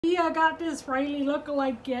I got this Reilly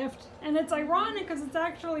look-alike gift, and it's ironic because it's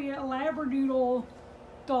actually a Labradoodle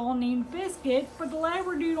doll named Biscuit, but the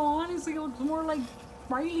Labradoodle honestly looks more like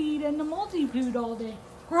Reilly than the Multi-Poo doll did.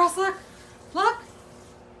 Girls, look! Look!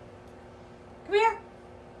 Come here!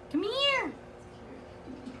 Come here!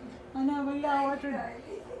 I know, but yeah, watch her.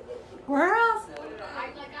 Girls!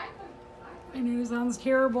 I know it sounds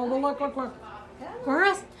terrible, but look, look, look.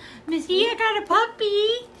 Girls, Missy, I got a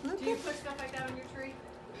puppy! Do you put stuff like that on your tree?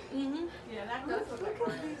 Mm-hmm. Yeah, that does look like Look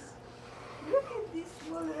at this. Look at this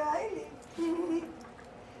small Reilly.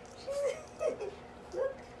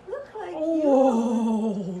 look like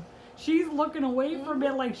Oh, she's looking away from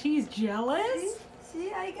it like she's jealous. you.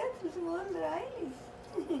 See, I got some small Reilly.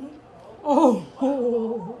 Oh.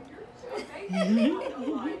 you're so baby.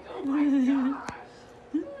 Oh my God.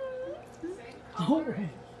 Same color, same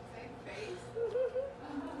face.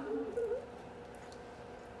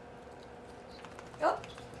 Oh.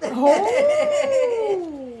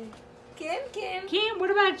 Oh. Kim. Kim, what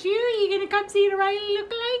about you? You gonna come see the Reilly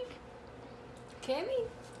look-alike? Kimmy.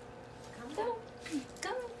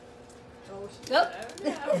 Come. Oh, she's Nope.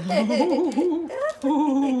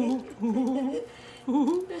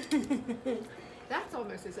 That's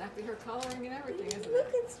almost exactly her coloring and everything, isn't Look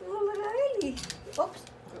it? at small Reilly. Oops.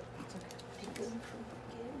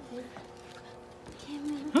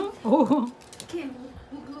 Oh. Kim.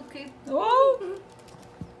 Look, Kim. Oh.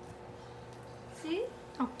 See?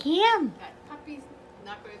 Oh, Kim. That puppy's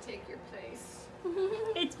not going to take your place.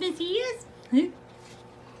 It's Missy's. Missy,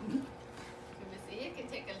 you can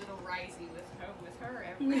take a little risey with her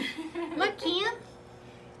everywhere. Look, Kim.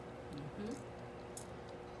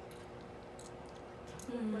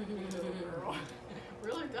 Girl.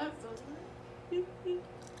 Really does, doesn't it?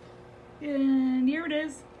 And here it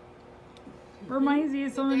is. Reminds me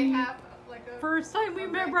of They something. have like a First time we a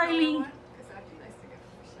met red Reilly. color one? 'Cause that'd be nice to get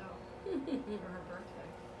for Michelle for her birthday.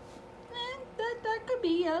 That could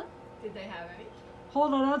be it. Did they have any?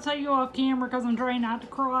 Hold on, I'll tell you off camera because I'm trying not to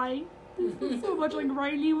cry. This is so much like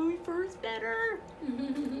Reilly when we first met her.